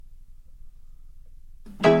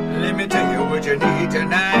what you need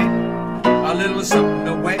tonight. A little something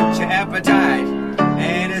to whet your appetite,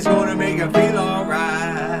 and it's gonna make you feel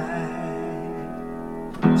alright.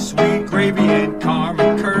 Sweet Gravy and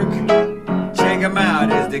Carmen Kirk, check them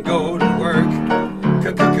out as they go to work.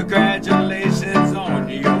 Congratulations on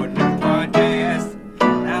your new podcast.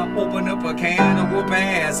 Now open up a can of whoop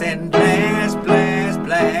ass and blast, blast,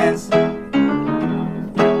 blast.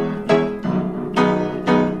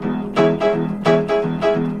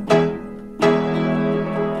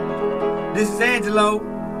 This is Angelo,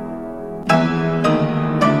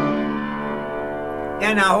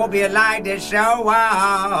 and I hope you like this show.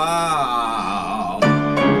 Wow.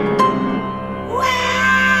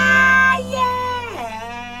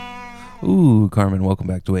 Yeah. Ooh, Carmen, welcome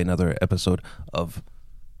back to another episode of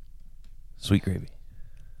Sweet Gravy.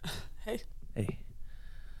 Hey. Hey.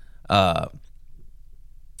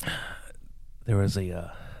 There was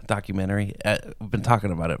a documentary. I've been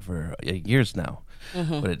talking about it for years now,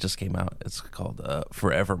 but it just came out. It's called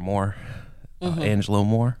Forevermore. Angelo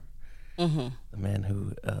Moore, the man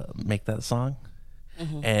who make that song.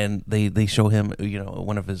 And they show him,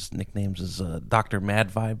 one of his nicknames is Dr.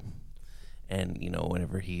 Mad Vibe. And,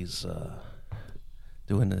 whenever he's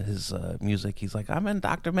doing his music, he's like, I'm in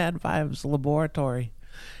Dr. Mad Vibe's laboratory.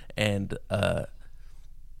 And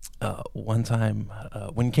one time,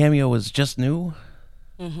 when Cameo was just new,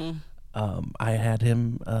 I had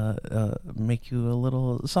him make you a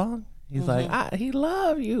little song. He's like, he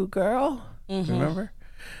love you, girl. Remember?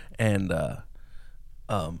 And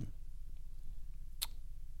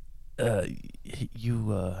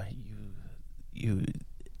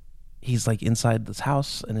he's like inside this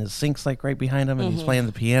house, and his sink's like right behind him, and he's playing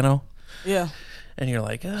the piano. Yeah. And you're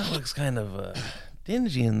like, oh, it looks kind of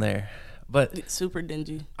dingy in there. But It's super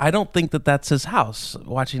dingy. I don't think that that's his house.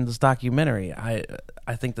 Watching this documentary, I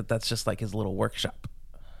think that that's just like his little workshop.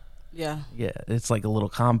 Yeah. Yeah, it's like a little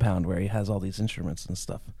compound where he has all these instruments and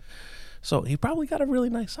stuff. So he probably got a really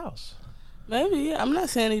nice house. Maybe. I'm not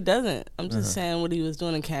saying he doesn't. I'm just saying what he was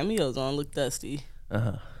doing in Cameos on looked dusty.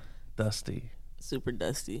 Dusty. Super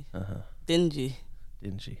dusty. Dingy.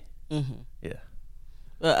 Dingy. Yeah.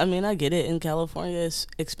 But I mean, I get it. In California, it's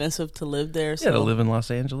expensive to live there. So Yeah, to live in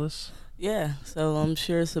Los Angeles. yeah, so I'm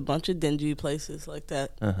sure it's a bunch of dingy places like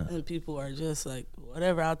that, and people are just like,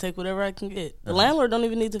 whatever, I'll take whatever I can get. The landlord don't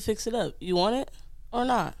even need to fix it up. You want it or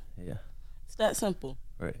not? Yeah. It's that simple.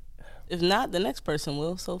 Right. If not, the next person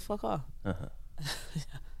will. So fuck off. Yeah,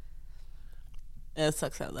 it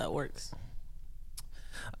sucks how that works.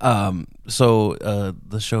 So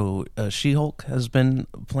the show She-Hulk has been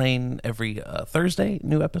playing every Thursday.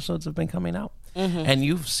 New episodes have been coming out, and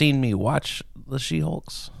you've seen me watch the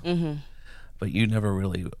She-Hulks, but you never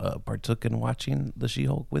really partook in watching the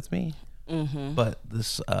She-Hulk with me. But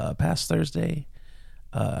this past Thursday,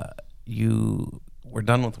 you were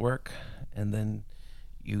done with work, and then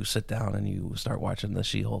you sit down and you start watching the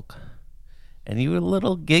She-Hulk, and you were a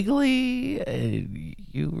little giggly, and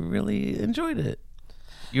you really enjoyed it.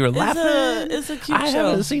 You were laughing. It's a cute show. I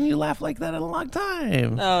haven't seen you laugh like that in a long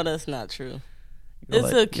time. No, that's not true. You're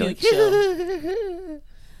It's like- a cute you're show.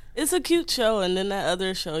 It's a cute show, and then that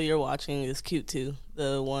other show you're watching is cute too.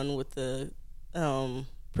 The one with the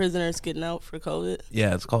prisoners getting out for COVID.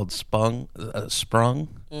 Yeah, it's called Sprung.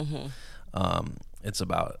 It's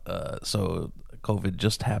about so COVID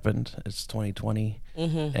just happened. It's 2020,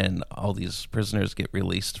 and all these prisoners get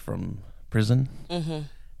released from prison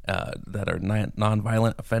that are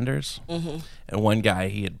non-violent offenders. And one guy,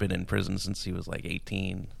 he had been in prison since he was like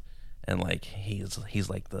 18, and like he's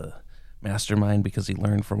like the mastermind because he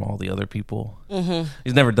learned from all the other people.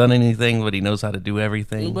 He's never done anything, but he knows how to do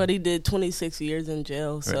everything. But he did 26 years in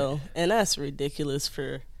jail, so and that's ridiculous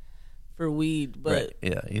for weed. But Right.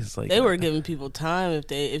 Yeah, he's like they were giving people time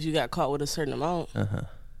if you got caught with a certain amount.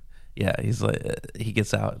 Yeah, he's like, he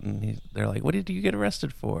gets out and they're like, what did you get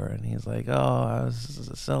arrested for? And he's like, oh, I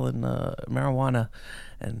was selling marijuana.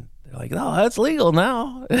 And they're like, oh, that's legal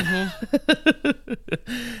now.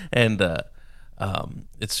 And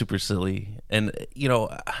it's super silly. And,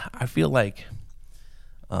 I feel like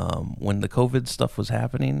when the COVID stuff was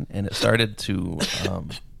happening and it started to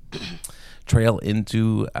trail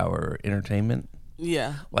into our entertainment.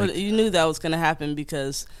 Yeah, Like- but you knew that was going to happen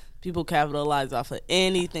because people capitalize off of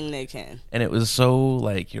anything they can. And it was so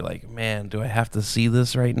like, you're like, man, do I have to see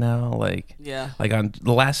this right now? Like, Yeah. like on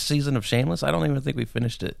the last season of Shameless, I don't even think we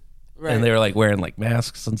finished it. Right. And they were like wearing like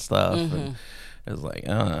masks and stuff. And it was like,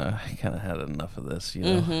 I kind of had enough of this,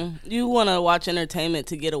 You want to watch entertainment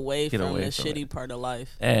to get away from away the from shitty it. part of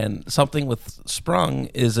life. And something with Sprung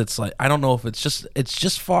is it's like, I don't know if it's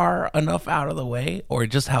just far enough out of the way or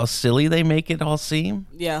just how silly they make it all seem.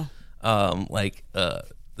 Yeah.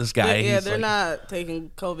 This guy. They're not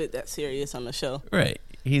taking COVID that serious on the show. Right.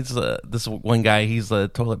 He's this one guy. He's a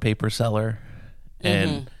toilet paper seller,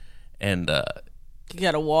 and he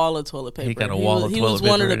got a wall of toilet paper. He got a wall of toilet paper. He was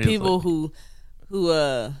one of the people who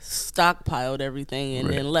stockpiled everything and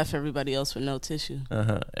then left everybody else with no tissue.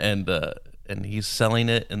 And he's selling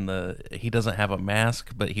it he doesn't have a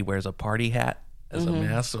mask, but he wears a party hat as a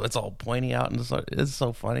mask, so it's all pointy out, and it's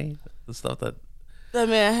so funny, the stuff that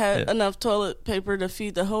man had enough toilet paper to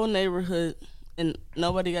feed the whole neighborhood, and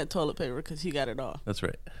nobody got toilet paper because he got it all. That's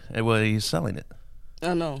right. And he's selling it.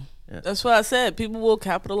 I know. Yeah. That's why I said people will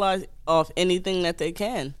capitalize off anything that they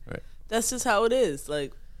can. Right. That's just how it is.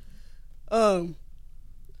 Like,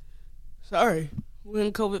 sorry.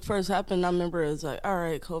 When COVID first happened, I remember it was like, all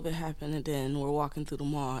right, COVID happened, and then we're walking through the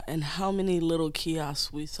mall, and how many little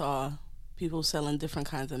kiosks we saw people selling different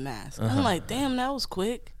kinds of masks. I'm like, damn, that was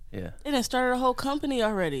quick. Yeah. They done started a whole company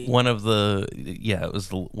already. It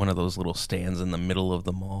was one of those little stands in the middle of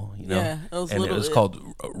the mall, you know? Yeah. It was called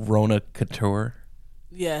Rona Couture.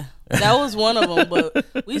 Yeah. That was one of them,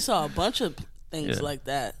 but we saw a bunch of things like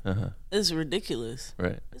that. It's ridiculous.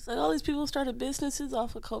 Right. It's like all these people started businesses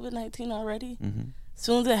off of COVID-19 already. Mm-hmm. As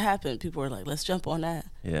soon as it happened, people were like, let's jump on that.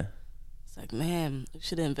 Yeah. It's like, man, we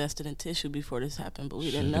should have invested in tissue before this happened, but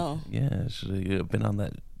we didn't know. Yeah, should have been on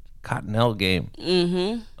that Cottonelle game.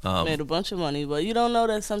 Mm-hmm. Made a bunch of money, but you don't know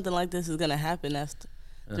that something like this is going to happen. That's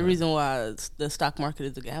the reason why the stock market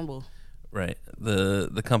is a gamble. Right.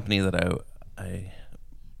 The company that I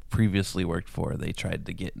previously worked for, they tried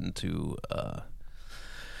to get into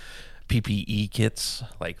PPE kits,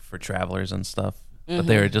 like for travelers and stuff, but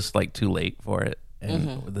they were just like too late for it.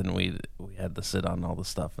 And then we had to sit on all the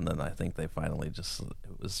stuff, and then I think they finally it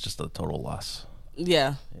was just a total loss.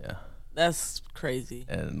 Yeah. Yeah. That's crazy.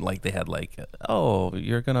 And like they had like, oh,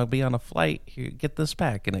 you're gonna be on a flight. Here, get this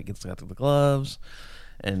pack, and it gets got the gloves,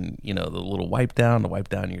 and the little wipe down to wipe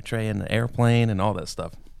down your tray in the airplane and all that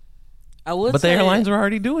stuff. But the airlines are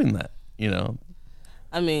already doing that.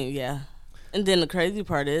 I mean, yeah. And then the crazy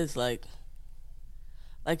part is like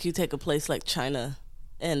you take a place like China,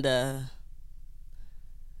 and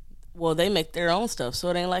they make their own stuff, so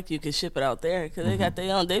it ain't like you can ship it out there because they got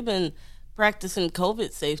their own. They've been practicing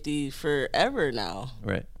COVID safety forever now.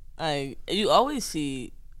 Right. You always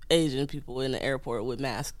see Asian people in the airport with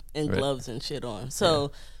masks and gloves and shit on.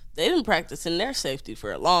 So they've been practicing their safety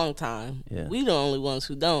for a long time. Yeah. We the only ones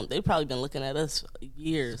who don't. They've probably been looking at us for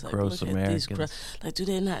years. Like, gross Americans. Like, do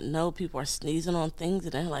they not know people are sneezing on things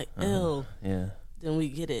and they're like, ew. Yeah. Then we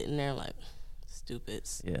get it and they're like,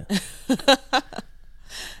 stupids. Yeah.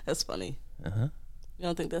 That's funny. You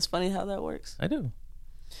don't think that's funny how that works? I do.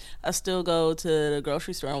 I still go to the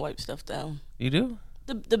grocery store and wipe stuff down. You do?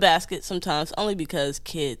 The basket sometimes, only because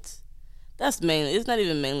kids. That's mainly. It's not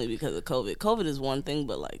even mainly because of COVID. COVID is one thing,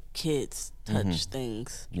 but like kids touch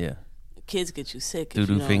things. Yeah. Kids get you sick.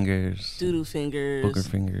 Doo-doo fingers. Doo-doo fingers. Booger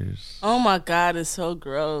fingers. Oh my God, it's so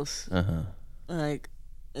gross. Like,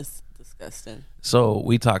 it's disgusting. So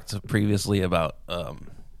we talked previously about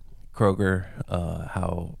Kroger,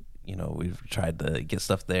 how we've tried to get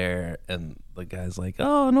stuff there, and the guy's like,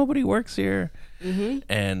 oh, nobody works here.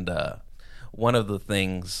 And one of the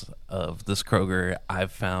things of this Kroger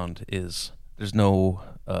I've found is there's no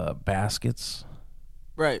baskets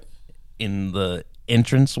in the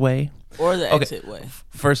entranceway or the exit way.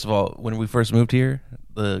 First of all, when we first moved here,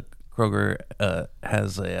 the Kroger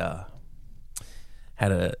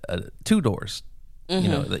had two doors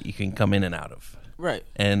that you can come in and out of. Right.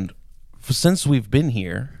 And since we've been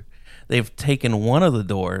here, they've taken one of the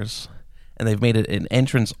doors and they've made it an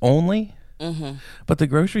entrance only. But the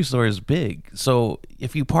grocery store is big. So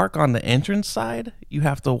if you park on the entrance side, you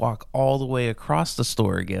have to walk all the way across the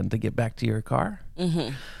store again to get back to your car.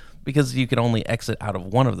 Because you can only exit out of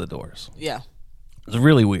one of the doors. Yeah. It's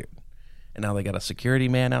really weird. And now they got a security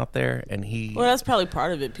man out there, and Well, that's probably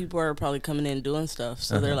part of it. People are probably coming in doing stuff.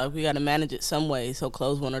 So they're like, we got to manage it some way, so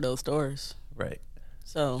close one of those doors. Right.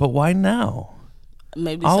 So. But why now?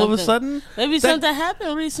 Maybe all of a sudden, something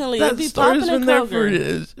happened recently. That It'd be store's been there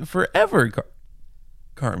for forever,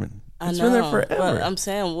 Carmen. It's been there forever. But I'm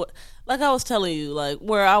saying, like I was telling you, like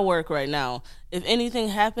where I work right now, if anything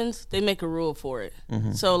happens, they make a rule for it.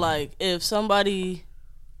 So like if somebody,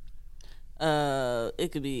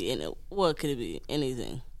 it could be what could it be?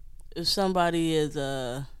 Anything. If somebody is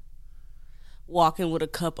walking with a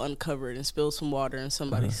cup uncovered and spills some water and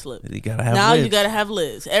somebody slipped. You gotta have lids. You gotta have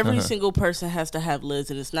lids. Every single person has to have lids,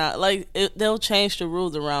 and it's not like they'll change the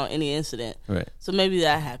rules around any incident. Right. So maybe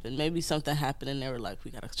that happened. Maybe something happened, and they were like,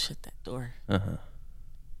 "We gotta shut that door." You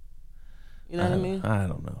know what I mean? I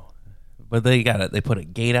don't know, But they put a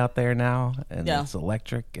gate out there now, and it's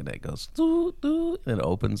electric, and it goes doo, doo, and it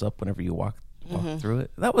opens up whenever you walk through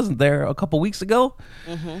it. That wasn't there a couple weeks ago.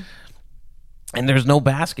 And there's no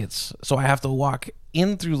baskets, so I have to walk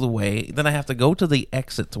in through the way. Then I have to go to the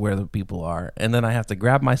exit to where the people are, and then I have to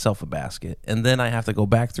grab myself a basket, and then I have to go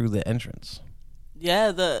back through the entrance.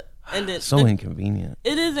 Yeah, inconvenient.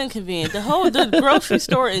 It is inconvenient. The grocery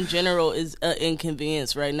store in general is an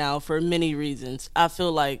inconvenience right now for many reasons. I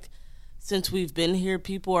feel like since we've been here,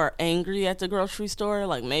 people are angry at the grocery store.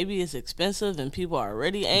 Like maybe it's expensive and people are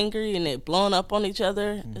already angry and they're blowing up on each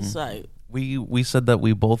other. It's like we said that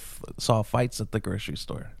we both saw fights at the grocery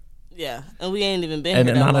store. Yeah, and we ain't even been here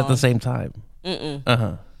that not long. At the same time.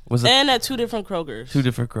 Was it? And at two different Krogers. Two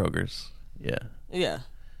different Krogers. Yeah. Yeah.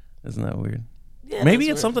 Isn't that weird? Yeah, maybe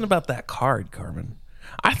it's something about that card, Carmen.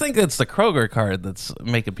 I think it's the Kroger card that's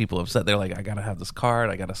making people upset. They're like, I gotta have this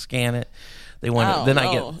card. I gotta scan it. They want. Then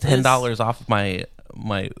I get $10 off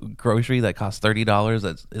my grocery that costs $30.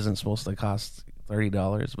 That isn't supposed to cost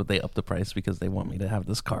 $30, but they up the price because they want me to have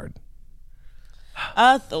this card.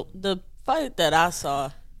 The fight that I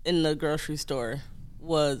saw in the grocery store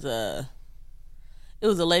was it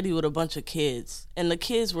was a lady with a bunch of kids, and the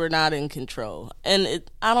kids were not in control. And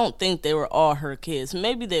I don't think they were all her kids.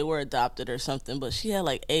 Maybe they were adopted or something, but she had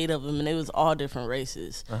like 8 of them, and they was all different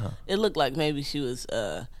races. It looked like maybe she was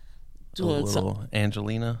doing something.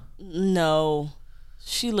 Angelina? No.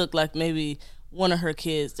 She looked like maybe one of her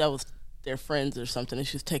kids, that was their friends or something, and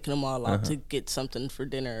she was taking them all out to get something for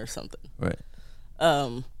dinner or something. Right.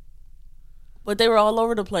 But they were all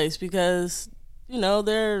over the place because,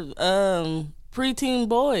 they're preteen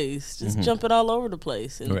boys just jumping all over the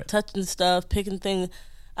place and touching stuff, picking things.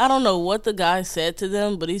 I don't know what the guy said to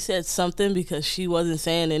them, but he said something because she wasn't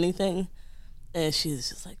saying anything. And she's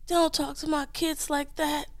just like, don't talk to my kids like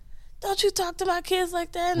that. Don't you talk to my kids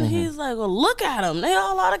like that. And he's like, well, look at them. They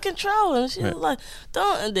all out of control. And she was like,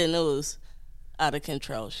 don't. And then it was out of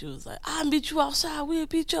control. She was like, I'll beat you outside. We'll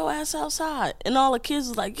beat your ass outside. And all the kids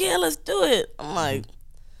was like, yeah, let's do it. I'm like,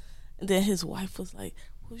 and then his wife was like,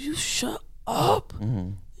 will you shut up?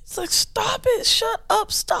 It's like, stop it, shut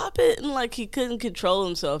up, stop it. And like he couldn't control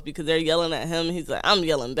himself because they're yelling at him. He's like, I'm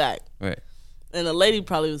yelling back. Right. And the lady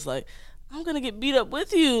probably was like, I'm gonna get beat up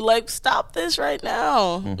with you, like stop this right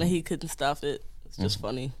now. And he couldn't stop it. It's just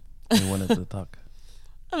funny. He wanted to talk.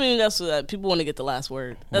 I mean, that's what people want to get the last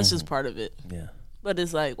word. That's just part of it. Yeah. But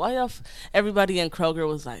it's like, why y'all everybody in Kroger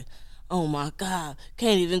was like, oh my God,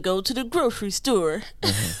 can't even go to the grocery store.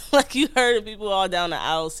 Like you heard people all down the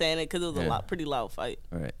aisle saying it because it was a pretty loud fight.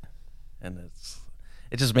 Right. And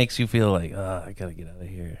it just makes you feel like, I gotta get out of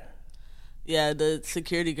here. Yeah, the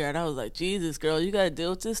security guard, I was like, Jesus, girl, you gotta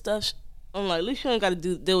deal with this stuff. I'm like, at least you don't gotta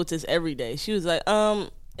deal with this every day. She was like,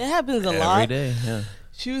 it happens a lot. Every day, yeah.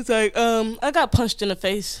 She was like, I got punched in the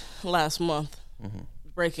face last month,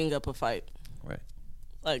 breaking up a fight. Right.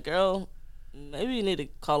 Like, girl, maybe you need to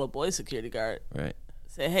call a boy security guard. Right.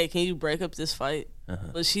 Say, hey, can you break up this fight?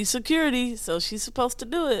 But she's security, so she's supposed to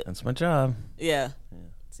do it. That's my job. Yeah.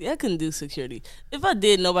 See, I couldn't do security. If I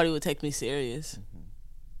did, nobody would take me serious.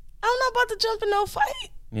 I'm not about to jump in no fight.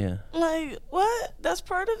 Yeah. Like, what? That's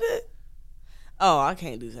part of it? Oh, I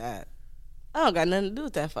can't do that. I don't got nothing to do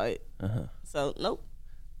with that fight. So, nope.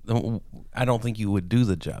 I don't think you would do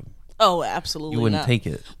the job. Oh, absolutely not. You wouldn't take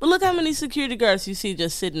it. But look how many security guards you see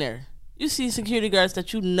just sitting there. You see security guards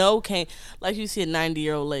that you know can't, like you see a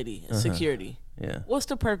 90-year-old lady in security. Yeah. What's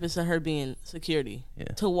the purpose of her being security? Yeah.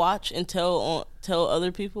 To watch and tell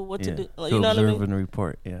other people what to do? Like, to you know observe what I mean? and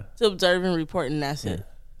report, yeah. To observe and report, and that's it.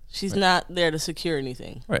 She's not there to secure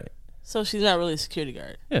anything. Right. So she's not really a security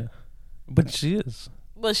guard. Yeah. But she is.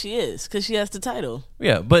 But she is, because she has the title.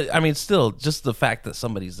 Yeah, but I mean, still, just the fact that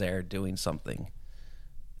somebody's there doing something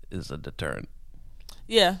is a deterrent.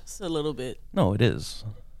 Yeah, it's a little bit. No, it is.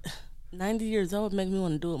 90 years old would make me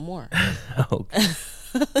want to do it more. Okay.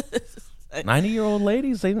 90-year-old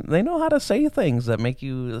ladies, they know how to say things that make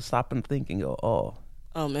you stop and think and go, oh.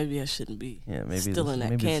 Oh, maybe I shouldn't be maybe still in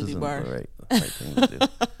that candy bar. The right thing to do.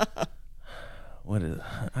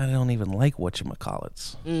 I don't even like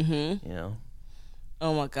whatchamacallits. You know?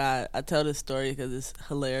 Oh my God. I tell this story because it's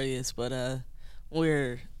hilarious, but I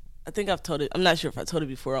think I've told it, I'm not sure if I told it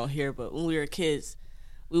before on here, but when we were kids,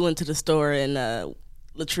 we went to the store and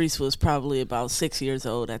Latrice was probably about 6 years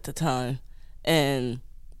old at the time. And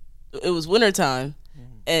it was wintertime.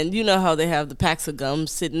 And you know how they have the packs of gum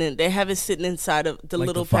sitting in, they have it sitting inside of the like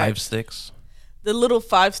little the 5 packs. sticks? The little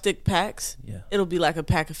 5-stick packs. Yeah. It'll be like a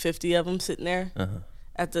pack of 50 of them sitting there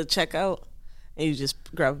at the checkout. And you just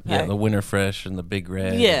grab a pack. Yeah, the Winter Fresh and the Big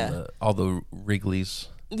Red. Yeah. And all the Wrigley's.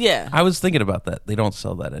 Yeah. I was thinking about that. They don't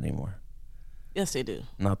sell that anymore. Yes, they do.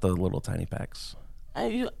 Not the little tiny packs.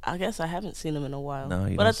 I guess I haven't seen them in a while. No,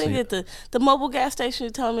 you but don't I think see at the mobile gas station, you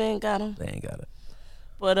tell me ain't got them. They ain't got it.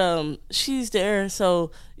 But she's there,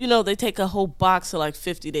 so you know they take a whole box of like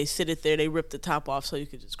 50. They sit it there. They rip the top off so you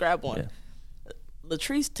could just grab one. Yeah.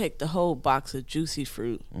 Latrice take the whole box of Juicy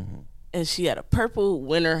Fruit, and she had a purple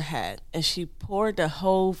winter hat, and she poured the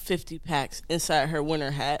whole 50 packs inside her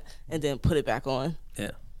winter hat, and then put it back on.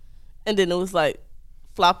 Yeah. And then it was like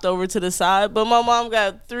flopped over to the side. But my mom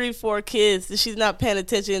got 3-4 kids, and she's not paying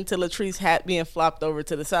attention to Latrice's hat being flopped over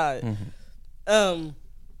to the side.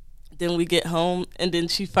 Then we get home, and then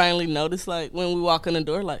she finally noticed, like, when we walk in the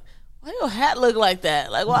door, like, why your hat look like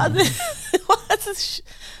that? Like, why is this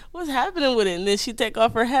what's happening with it? And then she take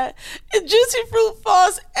off her hat, and Juicy Fruit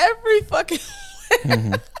falls every fucking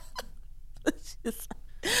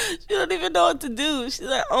she don't even know what to do. She's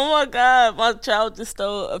like, oh my God, my child just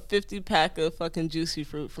stole a 50-pack of fucking Juicy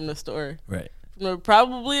Fruit from the store. Right. From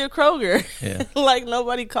probably a Kroger. Yeah. Like,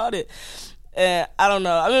 nobody caught it. And I don't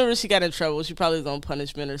know. I remember she got in trouble. She probably was on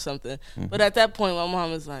punishment or something. But at that point, my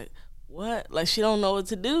mom was like, what? Like, she don't know what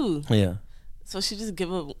to do. Yeah. So she just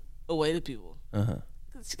give it away to people.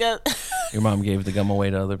 She got Your mom gave the gum away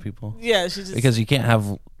to other people? Yeah, she just... Because you can't have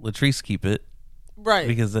Latrice keep it. Right.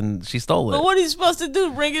 Because then she stole it. But what are you supposed to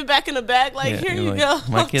do? Bring it back in the bag? Like, here you go.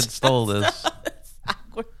 My kid stole this.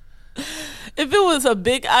 If it was a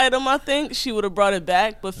big item, I think she would have brought it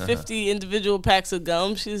back. But 50 individual packs of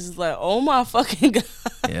gum, she's just like, oh my fucking God.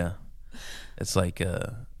 Yeah. It's like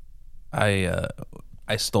I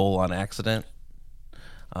stole on accident.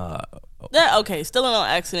 Okay, stealing on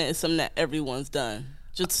accident is something that everyone's done.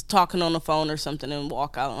 Just talking on the phone or something and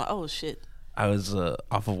walk out and like, oh shit. I was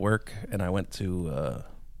off of work and I went to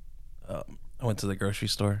the grocery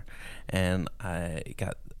store and I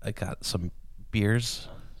got some beers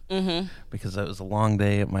because it was a long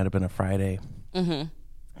day. It might have been a Friday.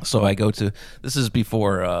 So I go to, this is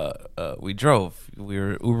before we drove. We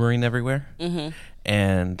were Ubering everywhere,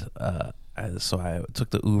 and so I took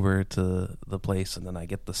the Uber to the place, and then I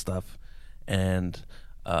get the stuff, and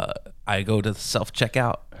I go to the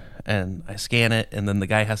self-checkout, and I scan it, and then the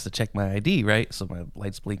guy has to check my ID, right? So my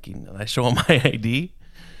light's blinking, and I show him my ID,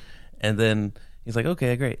 and then he's like,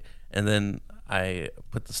 okay, great. And then I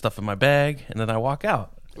put the stuff in my bag, and then I walk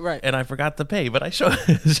out. Right. And I forgot to pay, but I showed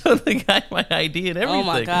the guy my ID and everything. Oh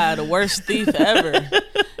my God, the worst thief ever.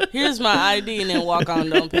 Here's my ID, and then walk on,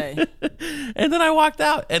 don't pay. And then I walked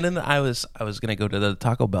out, and then I was gonna go to the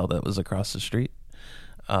Taco Bell that was across the street.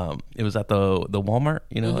 It was at the Walmart,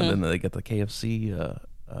 you know, and then they get the KFC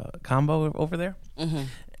combo over there.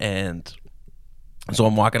 And so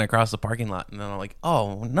I'm walking across the parking lot, and then I'm like,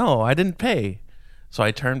 oh no, I didn't pay. So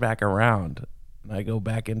I turn back around. And I go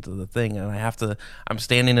back into the thing, and I'm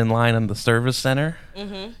standing in line on the service center,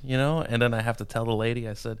 you know, and then I have to tell the lady,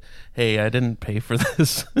 I said, hey, I didn't pay for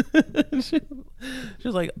this. She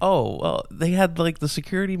was like, oh, well, they had like the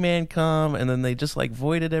security man come, and then they just like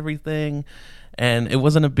voided everything, and it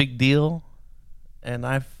wasn't a big deal. And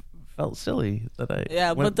I felt silly that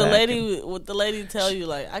I went but the back lady would the lady tell you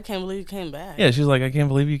like, I can't believe you came back. Yeah, she's like, I can't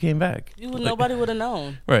believe you came back. Nobody would have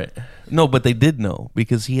known. Right. No, but they did know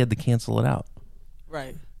because he had to cancel it out.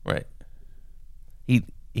 Right.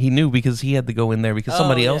 He knew because he had to go in there because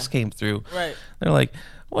somebody else came through. Right. They're like,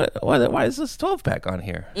 why is this 12-pack on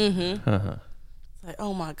here? It's like,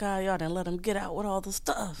 oh my God, y'all didn't let him get out with all the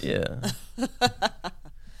stuff. Yeah.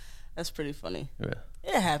 That's pretty funny. Yeah.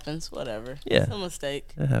 It happens, whatever. Yeah. It's a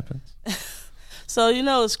mistake. It happens. So, you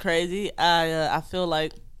know, it's crazy. I feel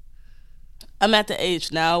like I'm at the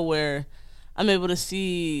age now where I'm able to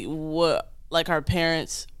see what, like, our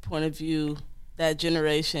parents' point of view, that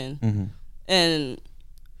generation, and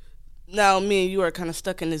now me and you are kind of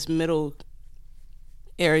stuck in this middle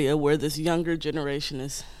area where this younger generation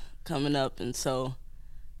is coming up, and so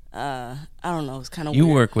I don't know, it's kind of you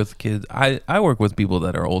weird. Work with kids. I work with people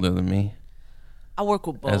that are older than me. I work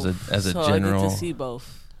with both as a so general. I get to see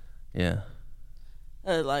both. Yeah.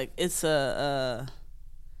 Like it's a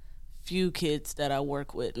few kids that I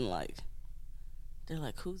work with, and like they're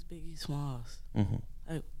like, who's Biggie Smalls?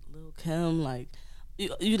 Like Lil' Kim, like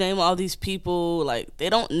you name all these people, like they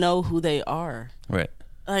don't know who they are. Right.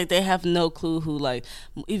 Like they have no clue who, like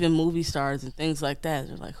even movie stars and things like that.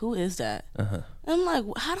 They're like, who is that? And I'm like,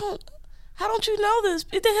 how don't you know this?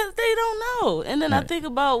 They don't know. And then I think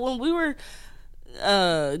about when we were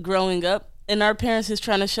growing up, and our parents is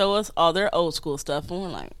trying to show us all their old school stuff, and we're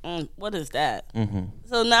like, what is that?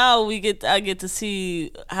 So now I get to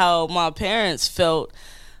see how my parents felt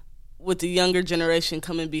with the younger generation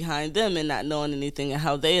coming behind them and not knowing anything, and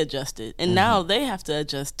how they adjusted. And now they have to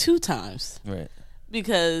adjust 2 times. Right.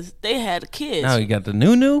 because they had kids. Now you got the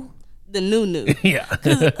new. The new. Yeah.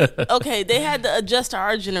 Okay, they had to adjust to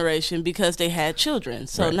our generation because they had children.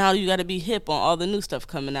 So Right. now you got to be hip on all the new stuff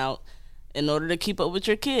coming out in order to keep up with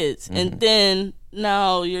your kids. And then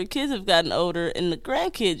now your kids have gotten older and the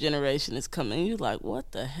grandkid generation is coming. You're like,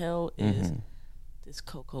 what the hell is this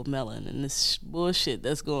Coco Melon and this bullshit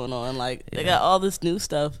that's going on? Like, they got all this new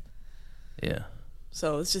stuff. Yeah.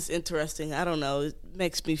 So it's just interesting. I don't know. It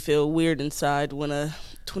makes me feel weird inside when a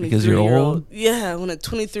 23-year-old. Because you're old? Yeah, when a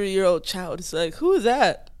 23-year-old child is like, who is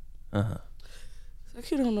that? Uh-huh. It's like,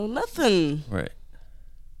 you don't know nothing. Right.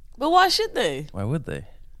 But why should they? Why would they?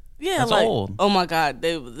 Yeah, That's like, old. oh my God,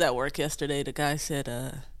 they was at work yesterday. The guy said,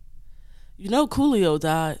 you know Coolio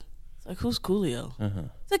died. It's like, who's Coolio? Uh-huh.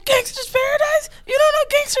 It's like, Gangster's Paradise? You don't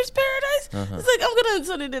know Gangster's Paradise? It's like, I'm gonna.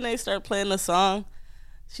 So then they start playing the song.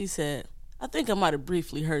 She said, I think I might have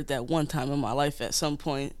briefly heard that one time in my life at some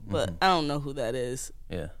point, but I don't know who that is.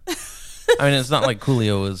 Yeah. I mean, it's not like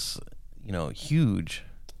Coolio was, huge.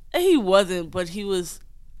 He wasn't, but he was.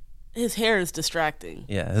 His hair is distracting.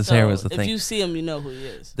 Yeah, his hair was the thing. If you see him, you know who he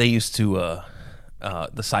is. They used to,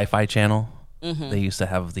 the Sci-Fi Channel, they used to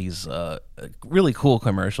have these really cool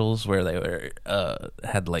commercials where they were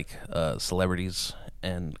had like celebrities,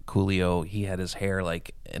 and Coolio, he had his hair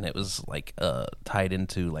and it was tied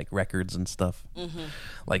into like records and stuff.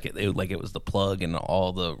 Like it was the plug, and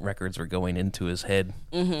all the records were going into his head.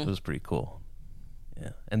 It was pretty cool.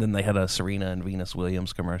 Yeah, and then they had a Serena and Venus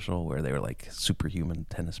Williams commercial where they were like superhuman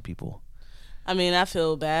tennis people. I mean, I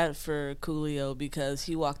feel bad for Coolio because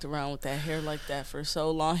he walked around with that hair like that for so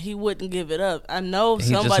long. He wouldn't give it up. I know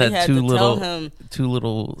somebody had to tell him. Two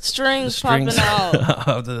little strings popping out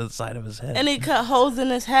of the side of his head, and he cut holes in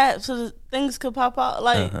his hat so that things could pop out.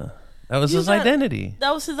 Like that was his identity.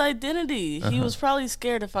 That was his identity. He was probably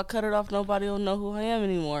scared if I cut it off, nobody will know who I am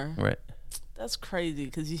anymore. Right. That's crazy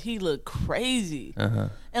because he looked crazy.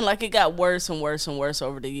 And like it got worse and worse and worse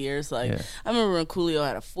over the years. Like I remember when Coolio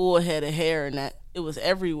had a full head of hair and that it was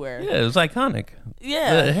everywhere. Yeah, it was iconic.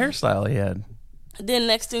 Yeah. The hairstyle he had. Then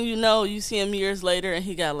next thing you know, you see him years later and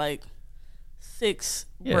he got like 6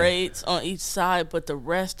 braids on each side, but the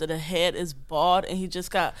rest of the head is bald and he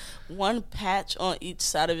just got one patch on each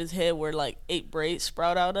side of his head where like 8 braids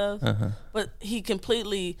sprout out of. But he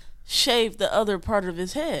completely shaved the other part of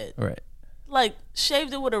his head. Right. Like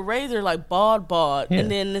shaved it with a razor, like bald,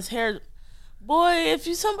 and then his hair. Boy, if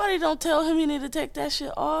somebody don't tell him you need to take that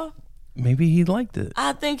shit off, maybe he liked it.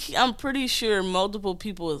 I'm pretty sure multiple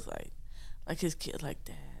people was like his kid, like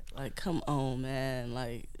Dad, like come on, man,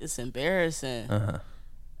 like it's embarrassing,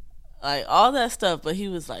 like all that stuff. But he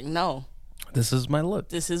was like, no, this is my look.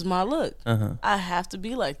 This is my look. I have to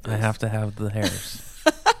be like this. I have to have the hairs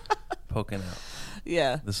poking out.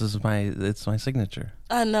 Yeah, it's my signature.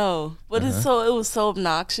 I know, but it was so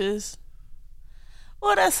obnoxious.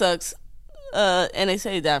 Well, that sucks. And they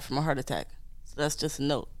say he died from a heart attack. So that's just a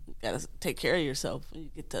note. You gotta take care of yourself when you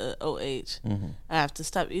get to OH. I have to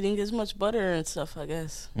stop eating as much butter and stuff, I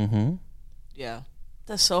guess. Yeah,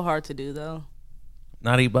 that's so hard to do though.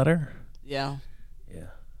 Not eat butter? Yeah.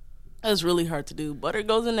 Yeah. That's really hard to do. Butter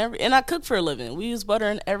goes in and I cook for a living. We use butter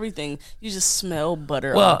in everything. You just smell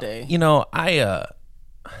butter all day.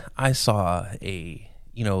 I saw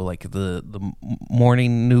like the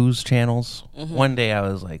morning news channels. One day I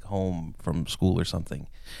was like home from school or something,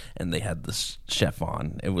 and they had this chef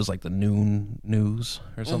on. It was like the noon news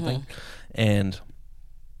or something, and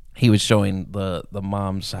he was showing the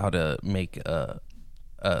moms how to make a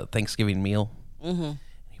Thanksgiving meal.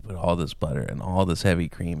 He put all this butter and all this heavy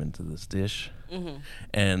cream into this dish,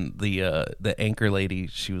 and the anchor lady,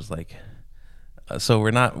 she was like, so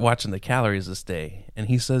we're not watching the calories this day. And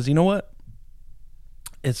he says, you know what,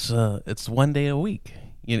 it's one day a week,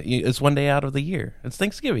 it's one day out of the year, it's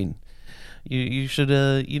Thanksgiving, you should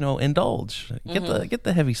indulge, get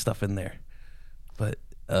the heavy stuff in there. But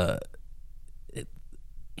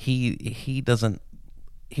he doesn't.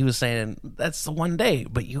 He was saying that's the one day,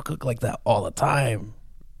 but you cook like that all the time.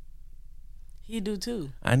 He do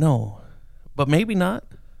too. I know, but maybe not.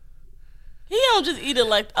 He don't just eat it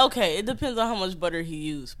like, okay, it depends on how much butter he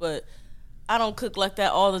used, but I don't cook like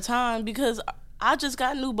that all the time because I just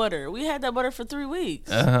got new butter. We had that butter for 3 weeks.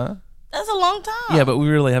 That's a long time. Yeah, but we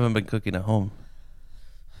really haven't been cooking at home.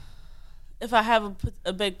 If I have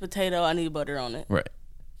a baked potato, I need butter on it. Right.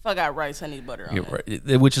 If I got rice, I need butter on it.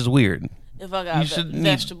 Right. Which is weird. If I got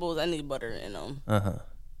vegetables, I need butter in them.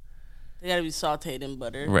 They gotta be sauteed in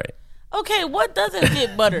butter. Right. Okay, what doesn't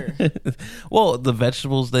get butter? Well, the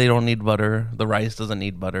vegetables, they don't need butter. The rice doesn't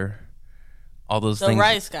need butter. All those things. The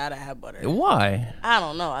rice gotta have butter. Why? I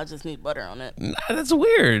don't know. I just need butter on it. Nah, that's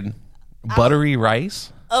weird. Buttery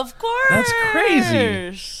rice? Of course. That's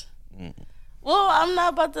crazy. Well, I'm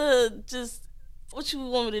not about to just. What you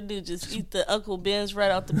want me to do? Just eat the Uncle Ben's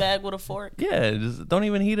right out the bag with a fork? Yeah, just don't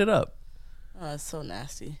even heat it up. Oh, it's so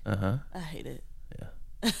nasty. Uh-huh. I hate it.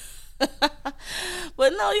 Yeah.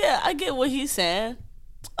 But no, yeah, I get what he's saying.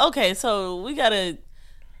 Okay, so we gotta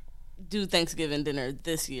do Thanksgiving dinner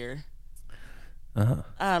this year. Uh-huh.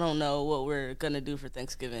 I don't know what we're gonna do for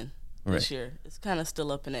Thanksgiving this year. It's kind of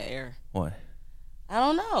still up in the air. Why? I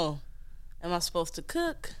don't know. Am I supposed to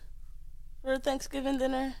cook for Thanksgiving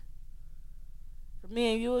dinner? For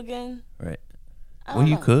me and you again? Right. Well,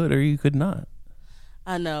 you could or you could not.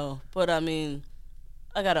 I know, but I mean,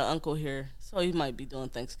 I got an uncle here, so he might be doing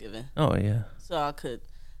Thanksgiving. Oh, yeah. So I could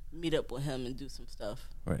meet up with him and do some stuff.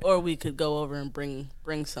 Right. Or we could go over and bring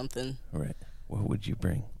something. Right. What would you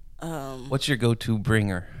bring? Um, What's your go-to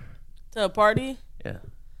bringer? To a party? Yeah.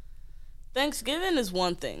 Thanksgiving is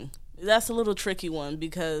one thing. That's a little tricky one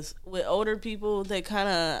because with older people, they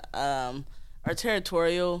kind of are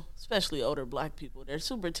territorial, especially older black people. They're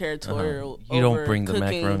super territorial. You don't bring the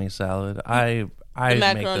cooking. macaroni salad. I make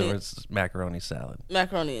macaroni- the macaroni salad.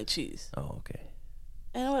 Macaroni and cheese. Oh, okay.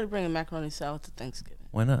 Ain't nobody bringing macaroni salad to Thanksgiving.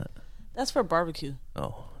 Why not? That's for barbecue.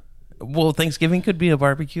 Oh. Well, Thanksgiving could be a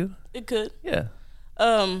barbecue. It could. Yeah.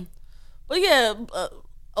 But yeah,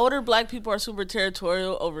 older black people are super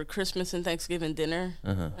territorial over Christmas and Thanksgiving dinner.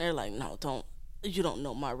 Uh-huh. They're like, no, you don't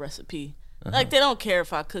know my recipe. Uh-huh. Like, they don't care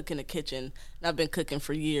if I cook in the kitchen and I've been cooking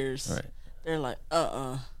for years. Right. They're like,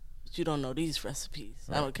 but you don't know these recipes.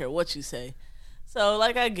 Right. I don't care what you say. So,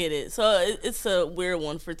 like, I get it. So, it's a weird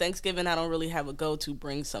one. For Thanksgiving, I don't really have a go-to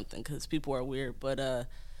bring something because people are weird. But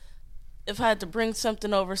if I had to bring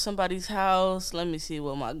something over somebody's house, let me see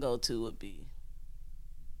what my go-to would be.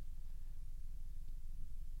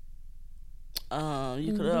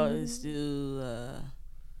 You could always do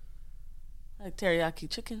like teriyaki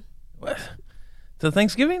chicken. What? To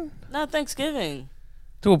Thanksgiving? Not Thanksgiving.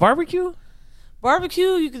 To a barbecue?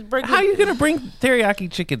 Barbecue, you could bring. How are you gonna bring teriyaki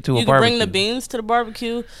chicken to a barbecue? You could bring the beans to the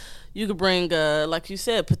barbecue. You could bring, like you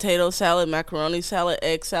said, potato salad, macaroni salad,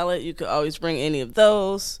 egg salad. You could always bring any of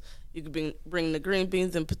those. You could bring the green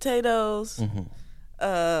beans and potatoes.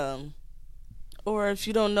 Mm-hmm. Or if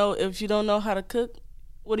you don't know how to cook,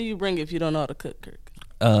 what do you bring if you don't know how to cook, Kirk?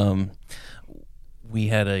 We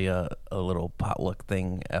had a little potluck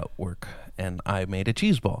thing at work, and I made a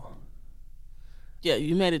cheese ball. Yeah,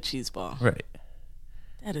 you made a cheese ball. Right.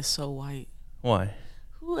 That is so white. Why?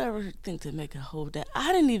 Whoever think to make a whole day?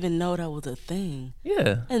 I didn't even know that was a thing.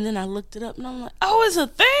 Yeah. And then I looked it up, and I'm like, oh, it's a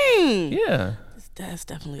thing. Yeah. That's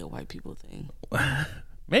definitely a white people thing.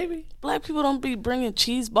 Maybe. Black people don't be bringing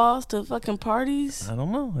cheese balls to fucking parties. I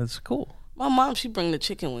don't know. It's cool. My mom, she bring the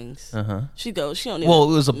chicken wings. Uh-huh. She don't even Well,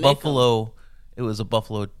 it was a make buffalo. them. It was a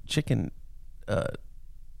buffalo chicken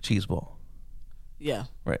cheese ball. Yeah.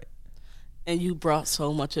 Right. And you brought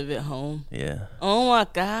so much of it home. Yeah. Oh my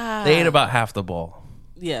God. They ate about half the ball.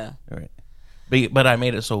 Yeah. Right. But I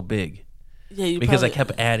made it so big. Yeah. Because I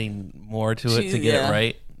kept adding more to it to get yeah. it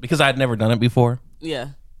right. Because I'd never done it before. Yeah.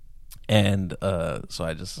 And so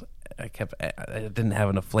I didn't have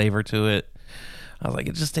enough flavor to it. I was like,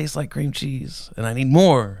 it just tastes like cream cheese, and I need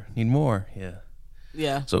more. Yeah.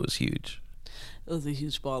 Yeah. So it was huge. It was a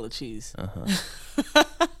huge ball of cheese. Uh-huh.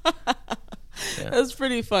 Yeah. That's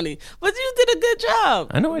pretty funny. But you did a good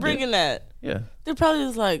job. I know I did. Bringing that. Yeah. They probably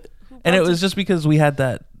was like. And it was just because we had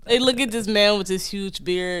that. They look at this man with this huge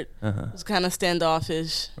beard. Uh-huh. Who's kind of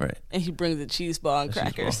standoffish. Right. And he brings a cheese ball and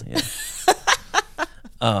crackers. Cheese ball,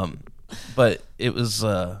 yeah. But it was.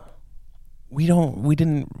 We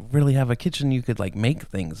didn't really have a kitchen you could like make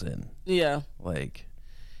things in. Yeah. Like,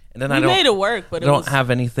 and then we made it work, but I don't have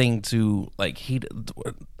anything to like heat.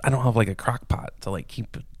 I don't have like a crock pot to like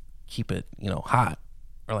keep it hot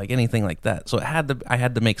or like anything like that. So I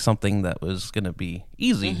had to make something that was gonna be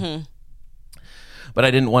easy. Mm-hmm. But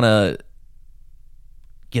I didn't want to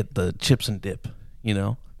get the chips and dip.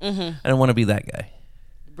 Mm-hmm. I didn't want to be that guy.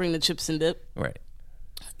 Bring the chips and dip. Right.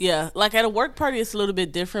 Yeah, like at a work party, it's a little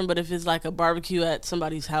bit different. But if it's like a barbecue at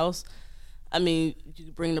somebody's house, I mean, you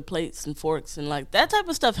can bring the plates and forks and like that type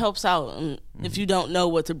of stuff helps out. And if you don't know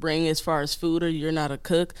what to bring as far as food or you're not a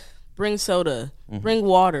cook, bring soda, bring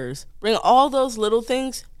waters, bring all those little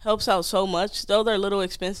things helps out so much. Though they're little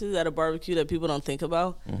expenses at a barbecue that people don't think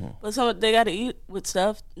about. But they got to eat with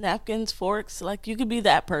stuff, napkins, forks. Like you could be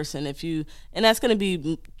that person and that's going to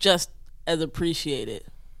be just as appreciated.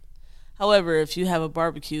 However, if you have a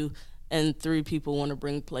barbecue and 3 people want to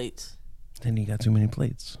bring plates, then you got too many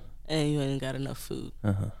plates, and you ain't got enough food.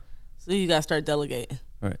 Uh-huh. So you gotta start delegating.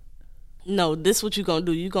 Right. No, this what you gonna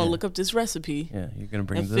do. You gonna look up this recipe. Yeah, you're gonna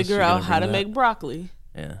bring and this. Figure out how to make broccoli.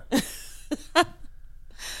 Yeah.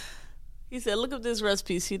 He said, "Look up this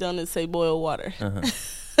recipe. See down and say boil water."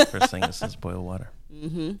 First thing it says boil water.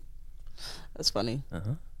 That's funny.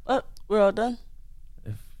 But we're all done.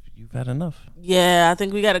 If you've had enough. Yeah, I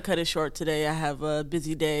think we got to cut it short today. I have a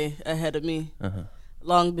busy day ahead of me.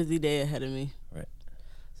 Long, busy day ahead of me. Right.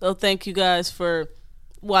 So thank you guys for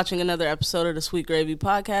watching another episode of the Sweet Gravy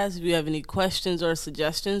Podcast. If you have any questions or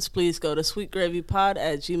suggestions, please go to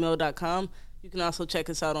sweetgravypod@gmail.com. You can also check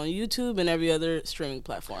us out on YouTube and every other streaming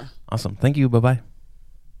platform. Awesome. Thank you. Bye-bye.